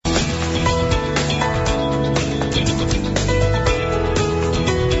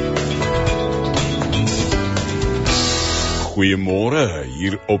Goeiemôre,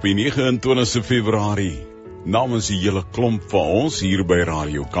 hier op die 29 Februarie. Namens die hele klomp van ons hier by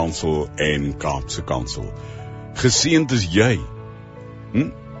Radio Kansel en Kaapse Kansel. Geseënd is jy.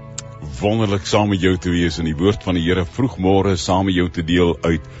 Wonderlik saam met jou te wees in die woord van die Here vroegmôre saam met jou te deel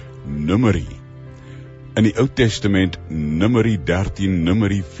uit Numeri. In die Ou Testament Numeri 13,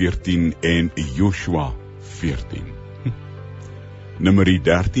 Numeri 14 en Joshua 14. Numeri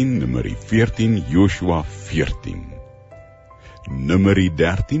 13, Numeri 14, Joshua 14. Numeri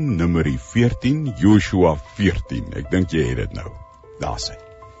 13, Numeri 14, Joshua 14. Ek dink jy het dit nou. Daar sê.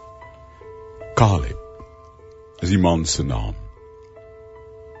 Caleb is die man se naam.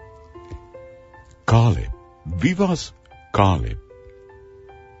 Caleb. Wie was Caleb?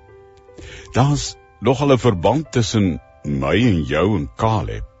 Daar's nogal 'n verband tussen my en jou en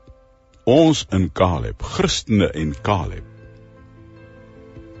Caleb. Ons en Caleb, Christene en Caleb.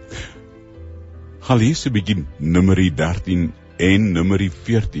 Gaan lees 'n bietjie Numeri 13 en Numeri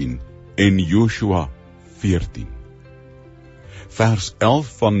 14 en Joshua 14. Vers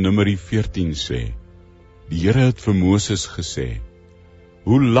 11 van Numeri 14 sê, die Here het vir Moses gesê,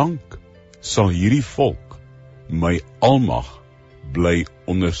 hoe lank sal hierdie volk my almag bly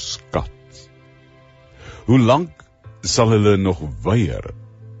onderskat? Hoe lank sal hulle nog weier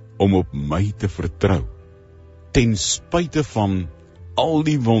om op my te vertrou, ten spyte van al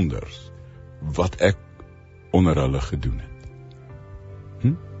die wonders wat ek onder hulle gedoen het?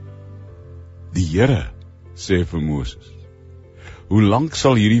 Die Here sê vir Moses, hoe lank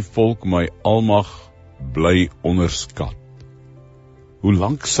sal hierdie volk my almag bly onderskat? Hoe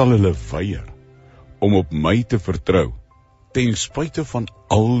lank sal hulle weier om op my te vertrou, ten spyte van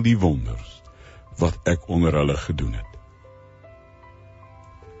al die wonders wat ek onder hulle gedoen het?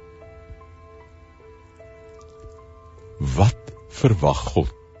 Wat verwag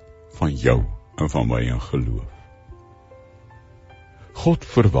God van jou en van my in geloof? God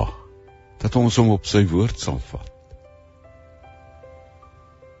verwag dat ons hom op sy woord sal vat.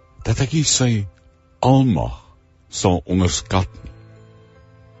 Dat ek nie sy almag sal onderskat nie.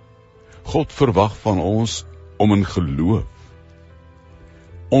 God verwag van ons om in geloof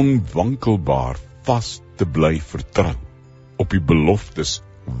onwankelbaar vas te bly vertrou op die beloftes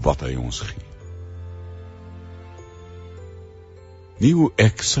wat hy ons gee. Nie hoe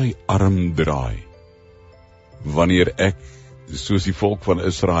ek sy arm draai wanneer ek, soos die volk van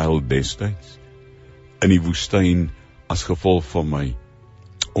Israel destyds, in die woestyn as gevolg van my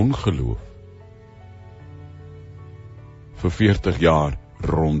ongeloof vir 40 jaar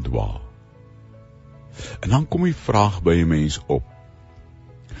ronddwaal. En dan kom die vraag by 'n mens op,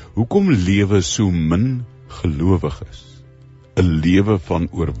 hoekom lewe so min gelowiges 'n lewe van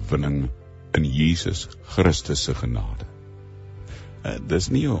oorwinning in Jesus Christus se genade? Dis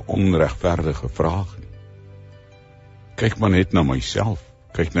nie 'n onregverdige vraag nie. Kyk maar net na myself,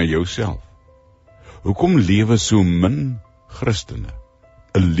 kyk na jouself. Hoekom lewe so min Christene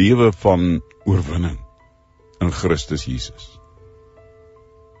 'n lewe van oorwinning in Christus Jesus?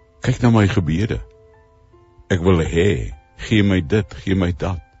 Kyk na my gebede. Ek wil hê, gee my dit, gee my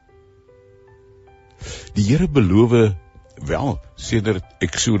dat. Die Here beloof wel, sedert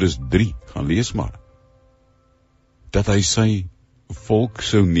Exodus 3, gaan lees maar, dat hy sy volk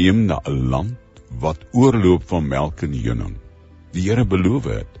sou neem na 'n land wat oorloop van melk en honing. Die Here beloof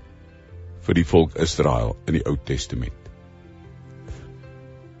het vir die volk Israel in die Ou Testament.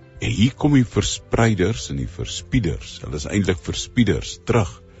 En hier kom die verspreiders en die verspieders, hulle is eintlik verspieders, terug,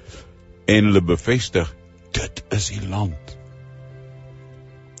 en hulle bevestig, dit is die land.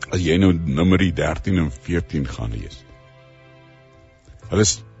 As jy nou Numeri 13 en 14 gaan lees, hulle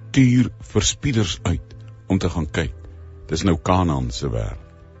stuur verspieders uit om te gaan kyk. Dis nou Kanaan se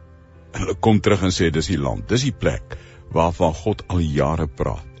wêreld. En hulle kom terug en sê, dis die land, dis die plek waarvan God al jare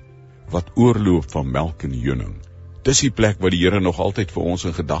praat, wat oorloop van melk en honing. Dis die plek wat die Here nog altyd vir ons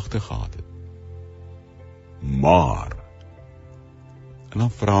in gedagte gehad het. Maar, en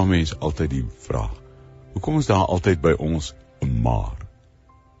dan vra mens altyd die vraag, hoekom is daar altyd by ons 'n maar?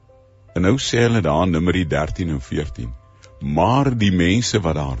 En nou sê hulle daar in Numeri 13 en 14, maar die mense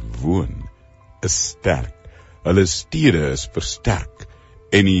wat daar woon, is sterk. Hulle stede is versterk,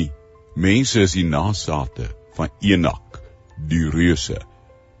 en die mense is die nasate van Enak, die reuse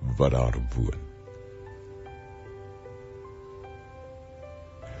wat daar woon.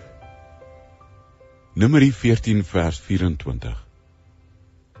 Numeri 14 vers 24.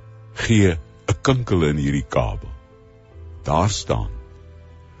 Gee 'n kinkel in hierdie kabel. Daar staan,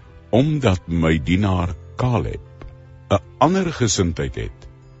 omdat my dienaar Caleb 'n ander gesindheid het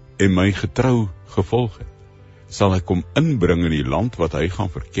en my getrou gevolg het, sal ek hom inbring in die land wat hy gaan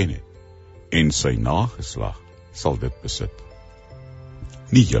verken het, en sy nageslag sal dit besit.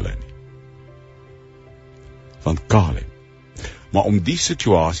 nie julle nie. Van Caleb. Maar om die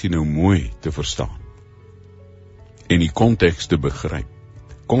situasie nou mooi te verstaan en die konteks te begryp,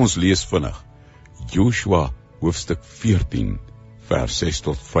 kom ons lees vinnig Joshua hoofstuk 14 vers 6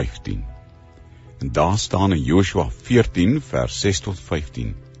 tot 15. En daar staan in Joshua 14 vers 6 tot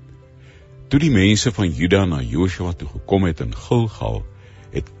 15. Toe die mense van Juda na Joshua toe gekom het in Gilgal,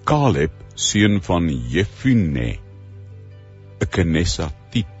 het Caleb, seun van Jefune, 'n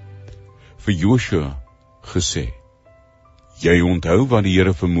Kenesatiet, vir Joshua gesê: Jy onthou wat die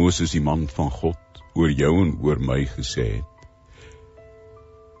Here vir Moses, die man van God, oor jou en oor my gesê het.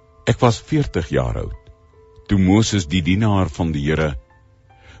 Ek was 40 jaar oud, toe Moses, die dienaar van die Here,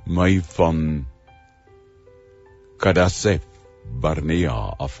 my van Kadasef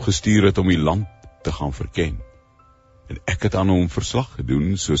Barnea afgestuur het om die land te gaan verken. En ek het aan hom verslag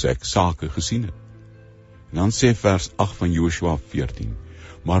gedoen, soos ek sake gesien het. En dan sê vers 8 van Joshua 14,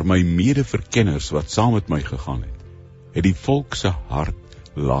 maar my medeverkenners wat saam met my gegaan het die volk se hart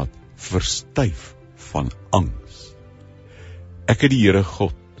laat verstyf van angs. Ek het die Here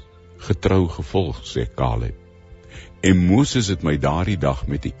God getrou gevolg, sê Caleb. En Moses het my daardie dag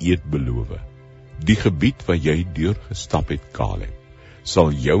met 'n eed beloof. Die gebied wat jy deurgestap het, Caleb,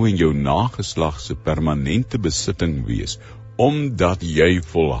 sal jou en jou nageslag se permanente besitting wees, omdat jy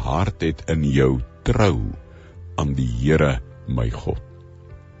volhard het in jou trou aan die Here my God.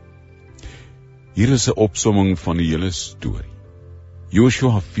 Hier is 'n opsomming van die hele storie.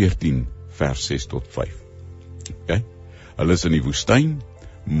 Joshua 14 vers 6 tot 5. Okay? Hulle is in die woestyn.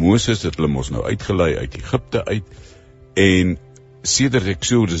 Moses het hulle mos nou uitgelei uit Egipte uit, en sedert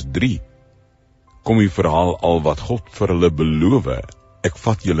Eksodus 3 kom die verhaal al wat God vir hulle beloof. Ek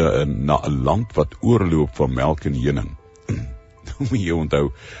vat julle na 'n land wat oorloop van melk en honing. Nou moet jy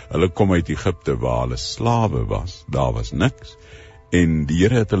onthou, hulle kom uit Egipte waar hulle slawe was, daar was niks, en die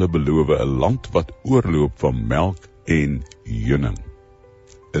Here het hulle beloof 'n land wat oorloop van melk en honing.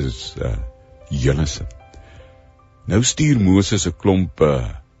 Is julle sin. Nou stuur Moses 'n klomp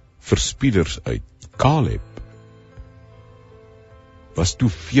verspieders uit. Caleb was toe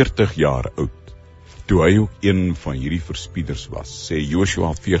 40 jaar oud, toe hy ook een van hierdie verspieders was, sê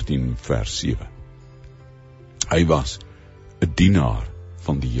Joshua 14 vers 7. Hy was 'n dienaar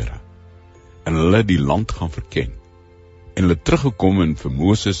van die Here, en hulle die land gaan verken, en hulle teruggekom en vir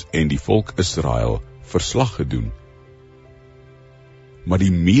Moses en die volk Israel verslag gedoen. Maar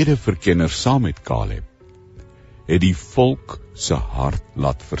die medeverkenners saam met Caleb het die volk se hart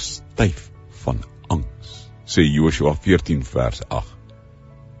laat verstyf van angs, sê Joshua 14 vers 8.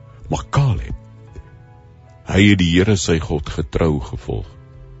 Maar Caleb, hy het die Here sy God getrou gevolg.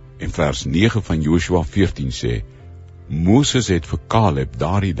 En vers 9 van Joshua 14 sê, Moses het vir Caleb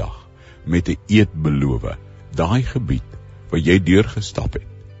daardie dag met 'n eed beloof, daai gebied wat jy deurgestap het,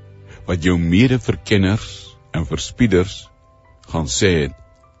 wat jou medeverkenners en verspieders gaan sê het,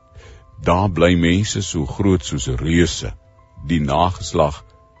 daar bly mense so groot soos 'n reuse, die nageslag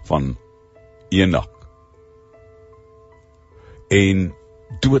van Enak. En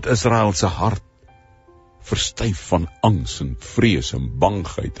toe het Israel se hart verstyf van angs en vrees en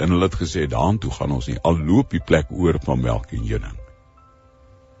bangheid, en hulle het gesê, daartoe gaan ons nie, al loop die plek oor van melk en honing.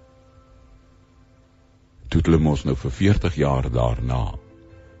 Toe het hulle mos nou vir 40 jaar daarna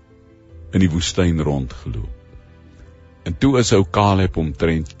in die woestyn rondgeloop. En toe is ou Caleb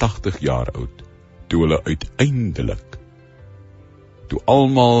omtrent 80 jaar oud, toe hulle uiteindelik, toe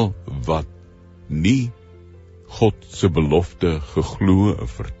almal wat nie God se belofte geglo en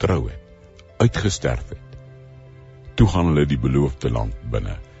vertrou het, uitgesterf het, toe gaan hulle die beloofde land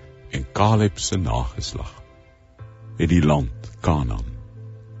binne, en Caleb se nageslag het die land Kanaan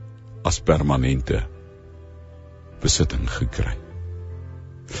as permanente besitting gekry.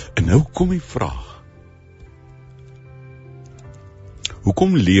 En nou kom die vraag,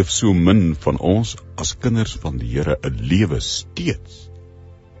 hoekom leef so min van ons as kinders van die Here 'n lewe steeds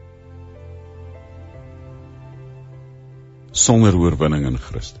sonder oorwinning in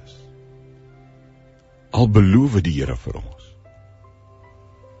Christus? Al beloof die Here vir ons.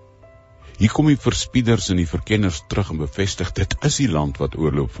 Hier kom die verspieders en die verkenners terug en bevestig, dit is die land wat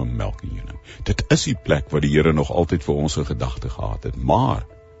oorloop van melk en honing. Dit is die plek wat die Here nog altyd vir ons in gedagte gehad het. Maar,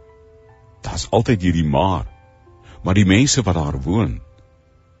 daar's altyd hierdie maar die mense wat daar woon,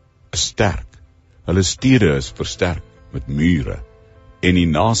 is sterk. Hulle stede is versterk met mure, en die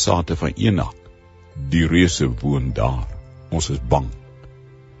nasate van Enak, die reuse woon daar. Ons is bang.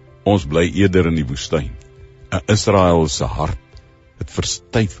 Ons bly eerder in die woestyn. En Israel se hart het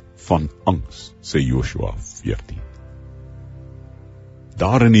verstyf van angs, sê Joshua 14.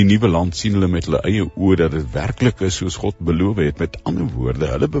 Daar in die nuwe land sien hulle met hulle eie oë dat dit werklik is soos God beloof het. Met ander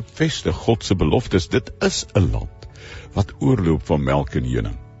woorde, hulle bevestig God se beloftes. Dit is 'n land wat oorloop van melk en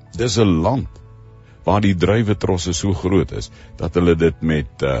honing. Dis 'n land waar die druiwetrosse so groot is dat hulle dit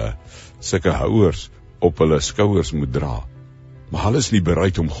met sulke houers op hulle skouers moet dra. Maar hulle is nie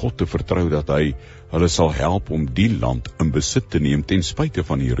bereid om God te vertrou dat hy hulle sal help om die land in besit te neem ten spyte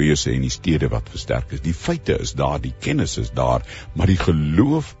van die reuse en die stede wat versterk is. Die feite is daar, die kennis is daar, maar die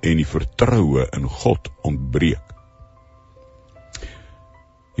geloof en die vertroue in God ontbreek.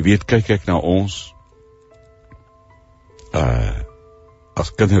 Jy weet, kyk ek na ons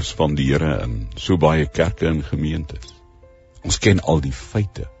as kinders van die Here in so baie kerke en gemeentes. Ons ken al die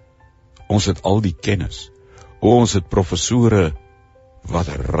feite. Ons het al die kennis. Ons het professore wat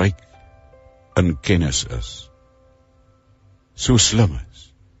ryk in kennis is. So slim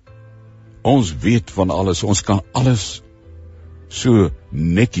is. Ons weet van alles. Ons kan alles so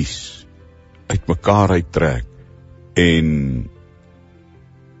netjies uit mekaar uittrek en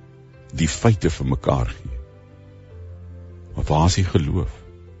die feite vir mekaar gee. Maar waar is die geloof?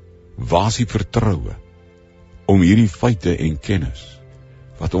 Waar is die vertroue om hierdie feite en kennis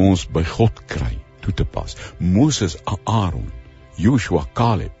wat ons by God kry toe te pas? Moses, Aaron, Joshua,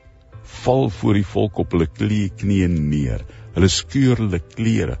 Caleb val voor die volk op hulle knieë neer. Hulle skeur hulle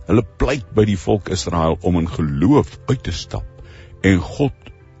klere. Hulle pleit by die volk Israel om in geloof uit te stap en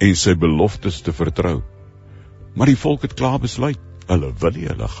God en sy beloftes te vertrou. Maar die volk het klaar besluit. Hulle wil nie,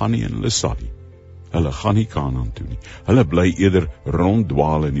 hulle gaan nie en hulle sal nie. Hulle gaan nie Kanaan toe nie. Hulle bly eerder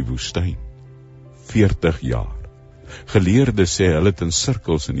ronddwaal in die woestyn. 40 jaar. Geleerdes sê hulle het in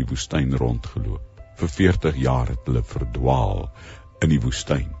sirkels in die woestyn rondgeloop. Vir 40 jaar het hulle verdwaal in die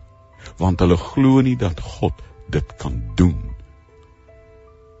woestyn. Want hulle glo nie dat God dit kan doen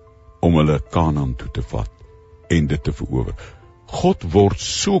om hulle Kanaan toe te vat en dit te verower. God word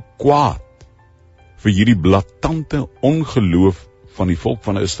so kwaad vir hierdie blaatante ongeloof van die volk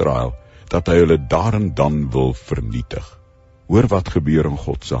van Israel dat hy hulle daar en dan wil vernietig. Hoor wat gebeur in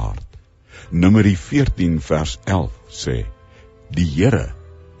God se hart. Numeri 14 vers 11 sê, die Here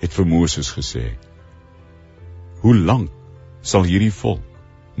het vir Moses gesê, hoe lank sal hierdie volk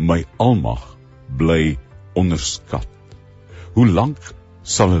my almag bly onderskat? Hoe lank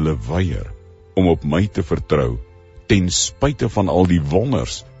sal hulle weier om op my te vertrou ten spyte van al die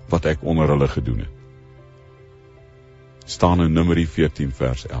wonders wat ek onder hulle gedoen het? Staan in Numeri 14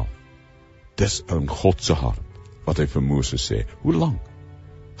 vers 11. Dis in God se hart wat hy vir Moses sê, hoe lank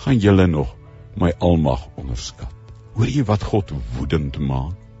gaan julle nog my almag onderskat? Hoor jy wat God woedend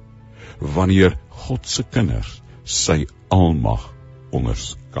maak? Wanneer God se kinders sy almag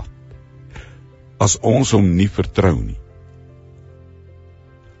onderskat. As ons hom nie vertrou nie,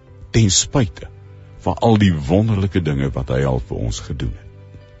 ten spyte van al die wonderlike dinge wat hy al vir ons gedoen het.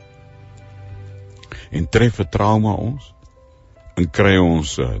 En tref 'n trauma ons, en kry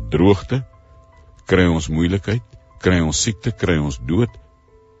ons droogte, kry ons moeilikheid, kry ons siekte, kry ons dood,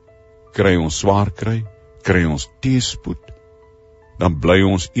 kry ons swaar kry ons teëspoed, dan bly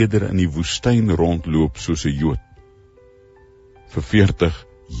ons eerder in die woestyn rondloop soos 'n Jood vir 40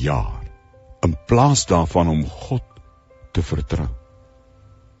 jaar, in plaas daarvan om God te vertrou.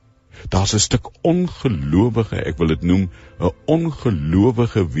 Daar's 'n stuk ongelowige, ek wil dit noem, 'n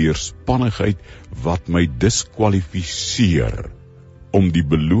ongelowige weerspannigheid wat my diskwalifiseer om die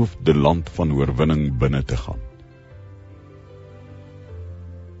beloofde land van oorwinning binne te gaan.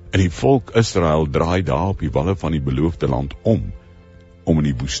 En die volk Israel draai daar op die walle van die beloofde land om in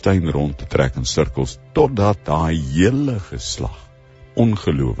die woestyn rond te trek in sirkels, totdat daai hele geslag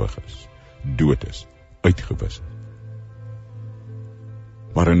ongelowiges, dood is, uitgewis is.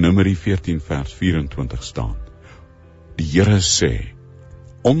 Maar in Numeri 14 vers 24 staan, die Here sê,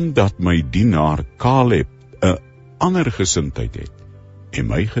 omdat my dienaar Caleb 'n ander gesindheid het, en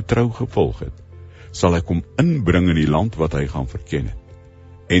my getrou gevolg het, sal ek hom inbring in die land wat hy gaan verken het,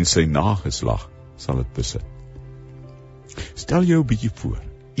 en sy nageslag sal het besit. Stel jou 'n bietjie voor,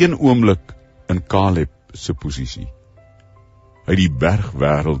 een oomblik in Caleb se posisie. Hy het die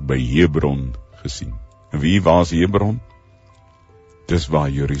bergwêreld by Hebron gesien. En wie was Hebron? Dis waar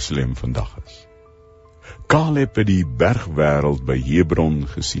Jerusalem vandag is. Caleb het die bergwêreld by Hebron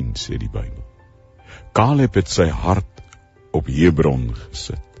gesien, sê die Bybel. Caleb het sy hart op Hebron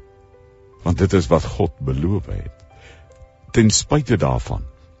gesit, want dit is wat God beloof het, ten spyte daarvan,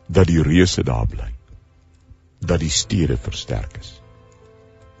 dat die reuse daar bly, dat die stede versterk is.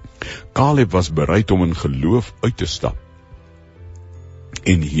 Caleb was bereid om in geloof uit te stap,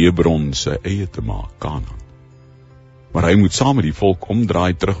 en Hebron sy eie te maak, Kanaan. Maar hy moet saam met die volk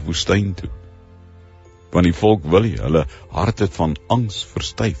omdraai terug woestyn toe. want die volk wil nie, hulle hart het van angs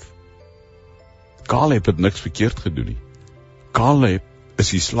verstyf. Kaleb het niks verkeerd gedoen nie. Kaleb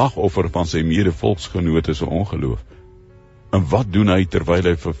is die slagoffer van sy mede-volksgenote se ongeloof. En wat doen hy terwyl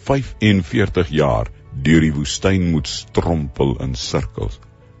hy vir 45 jaar deur die woestyn moet strompel in sirkels?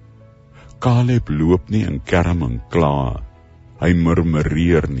 Kaleb loop nie en kerm en kla, hy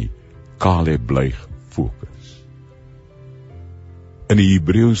murmureer nie, Kaleb bly gefokus. In die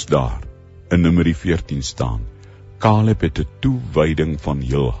Hebreëus daar, in Numeri 14 staan, Kaleb het 'n toewyding van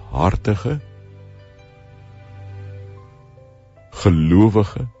heelhartige,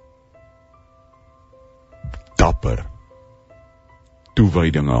 gelowige, dapper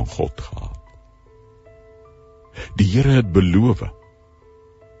toewyding aan God gehad. Die Here het beloof,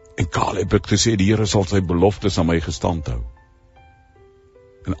 en Kaleb het gesê, die Here sal sy beloftes aan my gestand hou.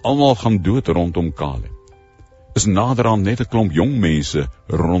 En almal gaan dood rondom Kaleb. Is naderhand net 'n klomp jong mense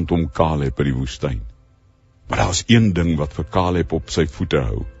rondom Kaleb in die woestyn. Maar daar is een ding wat vir Kaleb op sy voete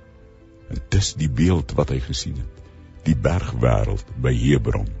hou, en dis die beeld wat hy gesien het. Die bergwêreld by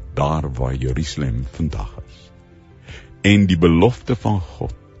Hebron, daar waar Jerusalem vandag is. En die belofte van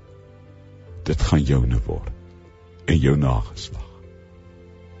God, dit gaan joune word, en jou nageslag.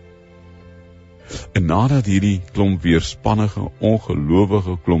 En nadat hierdie klomp weerspannige,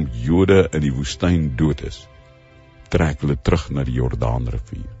 ongelowige klomp Jode in die woestyn dood is, trek hulle terug na die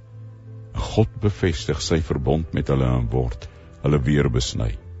Jordaanrivier. En God bevestig sy verbond met hulle en word hulle weer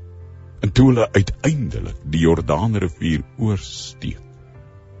besny. En toe hulle uiteindelik die Jordaanrivier oorsteek,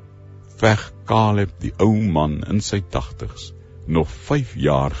 veg Kaleb, die ou man in sy 80's, nog 5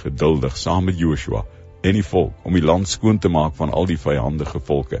 jaar geduldig saam met Joshua en die volk, om die land skoon te maak van al die vyhandige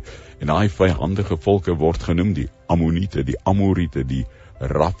volke. En daai vyhandige volke word genoem die Ammoniete, die Amoriete, die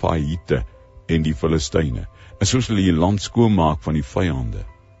Rafaite en die Filistyne. En soos hulle die land skoon maak van die vyande,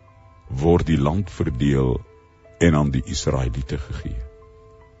 word die land verdeel en aan die Israeliete gegee.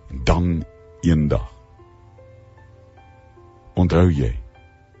 En dan eendag, onthou jy,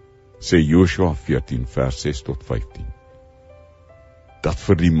 sê Joshua 14 vers 6 tot 15, dat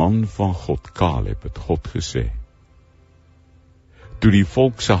vir die man van God, Kaleb, het God gesê, toe die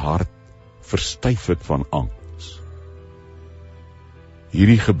volk se hart verstyf het van angs,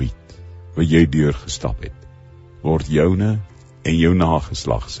 hierdie gebied wat jy deurgestap het, word joune en jou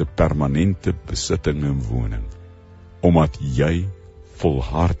nageslag se permanente besitting en woning, omdat jy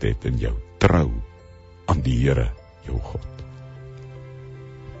volhard het in jou trou aan die Here, jou God.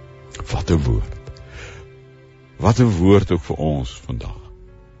 Wat 'n woord. Wat 'n woord ook vir ons vandag.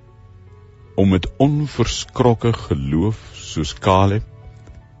 Om met onverskrokke geloof soos Kaleb,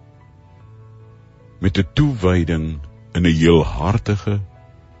 met 'n toewyding in 'n heelhartige,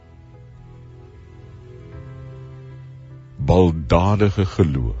 baldadige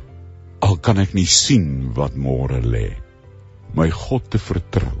geloof, al kan ek nie sien wat môre lê, my God te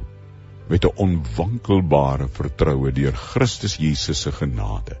vertrou, met 'n onwankelbare vertroue deur Christus Jesus se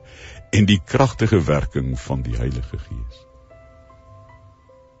genade en die kragtige werking van die Heilige Gees.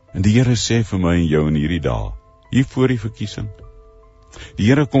 En die Here sê vir my en jou in hierdie dae, hier voor die verkiesing, die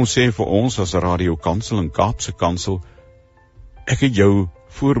Here kom sê vir ons as Radio Kansel en Kaapse Kansel, ek het jou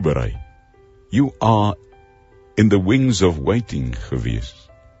voorberei. You are in the wings of waiting gewees,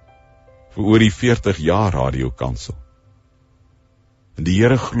 vir oor die 40 jaar Radio Kansel. En die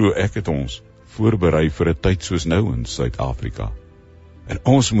Here glo ek het ons voorberei vir 'n tyd soos nou in Suid-Afrika. En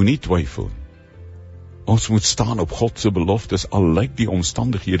ons moet nie twyfel nie. Ons moet staan op God se beloftes, al lyk die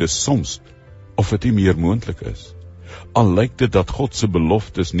omstandighede soms of dit nie meer moontlik is. Al lyk dit dat God se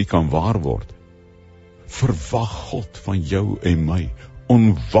beloftes nie kan waar word. Verwag God van jou en my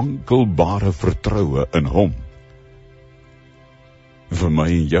onwankelbare vertroue in hom. Vir my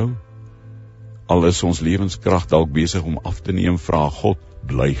en jou, al is ons lewenskrag dalk besig om af te neem, vra God,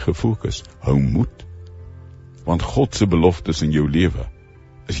 bly gefokus, hou moed, want God se beloftes in jou lewe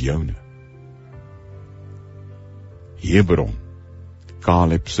is joune. Hebron,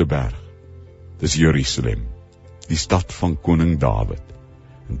 Kaleb se berg, dis Jerusalem, die stad van koning Dawid,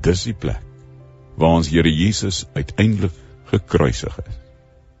 en dis die plek waar ons Here Jesus uiteindelik gekruisig is.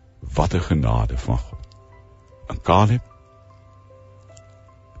 Wat 'n genade van God. En Kaleb,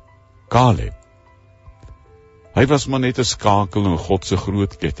 hy was maar net 'n skakel in God se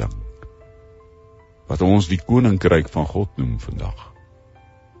groot ketting, wat ons die koninkryk van God noem vandag.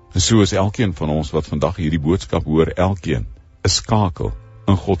 En so is elkeen van ons wat vandag hierdie boodskap hoor, elkeen 'n skakel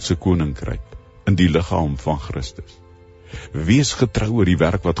in God se koninkryk, in die liggaam van Christus. Wees getrou oor die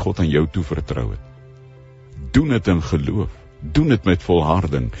werk wat God aan jou toevertrou het. Doen dit in geloof, Doen dit met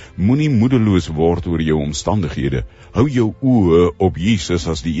volharding. Moenie moedeloos word oor jou omstandighede. Hou jou oë op Jesus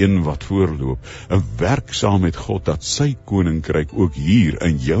as die een wat voorloop, en werk saam met God dat sy koninkryk ook hier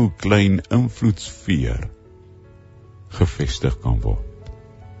in jou klein invloedssfeer gevestig kan word.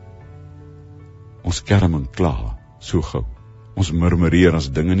 Ons kerm en kla so gou. Ons murmureer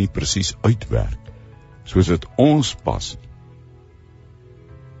as dinge nie presies uitwerk soos dit ons pas nie.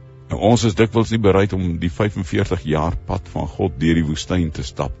 En ons is dikwels nie bereid om die 45 jaar pad van God deur die woestyn te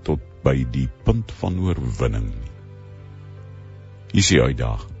stap tot by die punt van oorwinning nie. Hier is die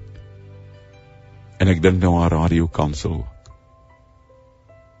uitdaging. En ek dink nou aan Radio Kansel ook.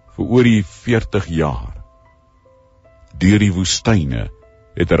 Vir oor die 40 jaar deur die woestyne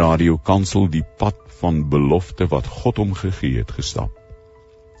het Radio Kansel die pad van belofte wat God hom gegee het gestap.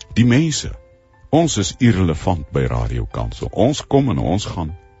 Die mense, ons is irrelevant by Radio Kansel. Ons kom en ons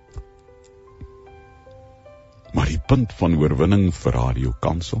gaan. Maar die punt van oorwinning vir Radio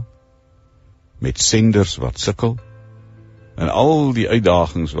Kansel, met senders wat sukkel, en al die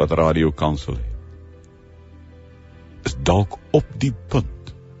uitdagings wat Radio Kansel het, is dalk op die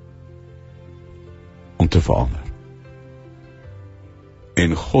punt om te verander.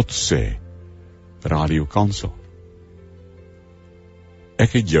 En God sê, Radio Kansel,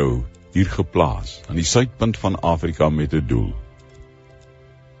 ek het jou hier geplaas, aan die suidpunt van Afrika met 'n doel.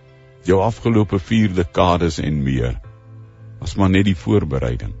 Jou afgelope 4 dekades en meer, was maar net die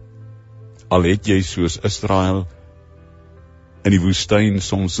voorbereiding. Al het jy soos Israel in die woestyn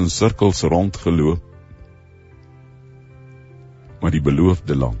soms in sirkels rondgeloop, maar die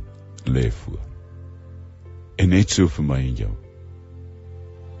beloofde land lê voor. En net so vir my en jou.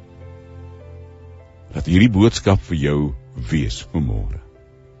 Laat hierdie boodskap vir jou wees vanmôre.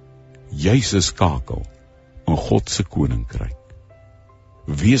 Jy's 'n skakel in God se koninkryk.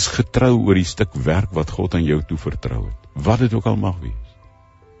 Wees getrou oor die stuk werk wat God aan jou toevertrou het, wat dit ook al mag wees.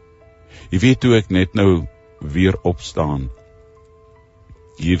 Jy weet toe ek net nou weer opstaan,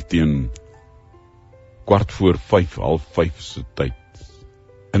 hier teen 4:15, 4:30 se tyd,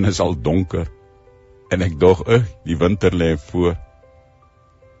 en is al donker, en ek dog, die winter lê voor.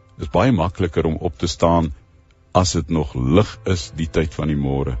 Dit is baie makliker om op te staan, as dit nog lig is die tyd van die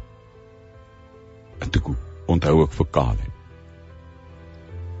môre. En toe onthou ek vir Caleb.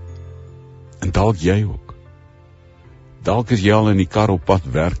 En dalk jy ook. Dalk is jy al in die kar op pad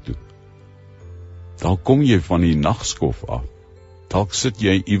werk toe. Dalk kom jy van die nagskof af. Dalk sit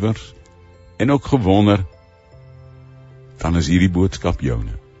jy iewers en ook gewonder, dan is hierdie boodskap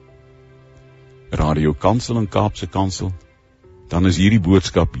joune. Radio Kansel en Kaapse Kansel, dan is hierdie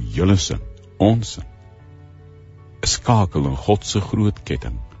boodskap julle sin, ons sin. 'n Skakel in God se groot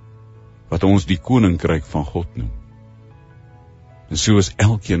ketting, wat ons die koninkryk van God noem. En so is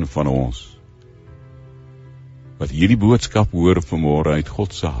elkeen van ons, wat hierdie boodskap hoor vanmôre uit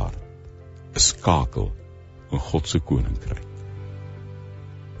God se hart, 'n skakel in God se koninkryk.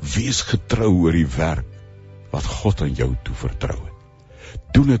 Wees getrou oor die werk wat God aan jou toevertrou het.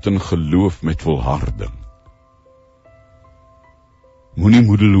 Doen dit in geloof met volharding. Moenie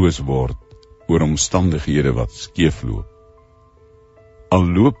moedeloos word oor omstandighede wat skeefloop. Al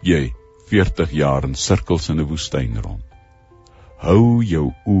loop jy 40 jaar in sirkels in 'n woestyn rond. Hou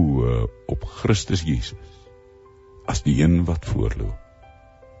jou oë op Christus Jesus as die een wat voorloop.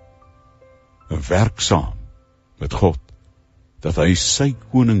 Werk saam met God dat hy sy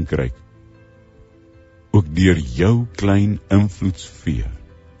koninkryk ook deur jou klein invloedssfeer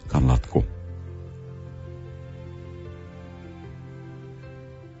kan laat kom.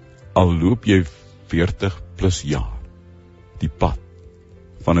 Al loop jy 40 plus jaar die pad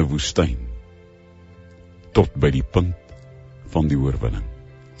van 'n woestyn tot by die punt van die oorwinning.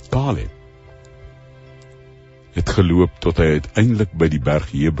 Caleb het geloop tot hy uiteindelik by die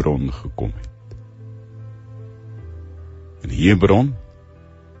berg Hebron gekom het. En Hebron,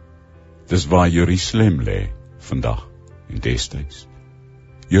 dis waar Jerusalem lê vandag en destyds.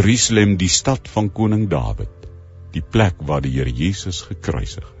 Jerusalem, die stad van koning Dawid, die plek waar die Here Jesus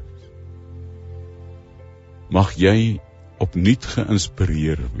gekruisig is. Mag jy opnuut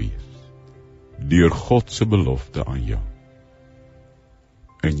geïnspireer wees deur God se belofte aan jou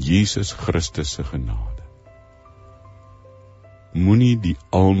in Jesus Christus se genade. Moenie die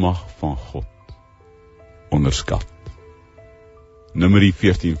almag van God onderskat. Numeri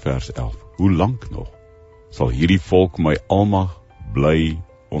 14 vers 11. Hoe lank nog sal hierdie volk my almag bly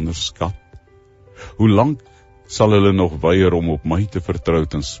onderskat? Hoe lank sal hulle nog weier om op my te vertrou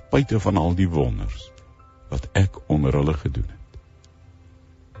ten spyte van al die wonders wat ek onder hulle gedoen het?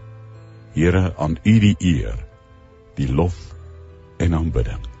 Here, aan U die eer, die lof en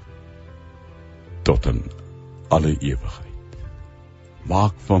aanbidding tot in alle ewigheid.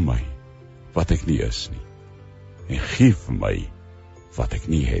 maak van my wat ek nie is nie, en gee vir my wat ek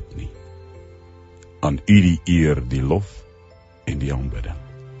nie het nie. Aan U die eer, die lof en die aanbidding.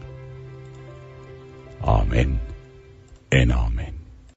 Amen en amen.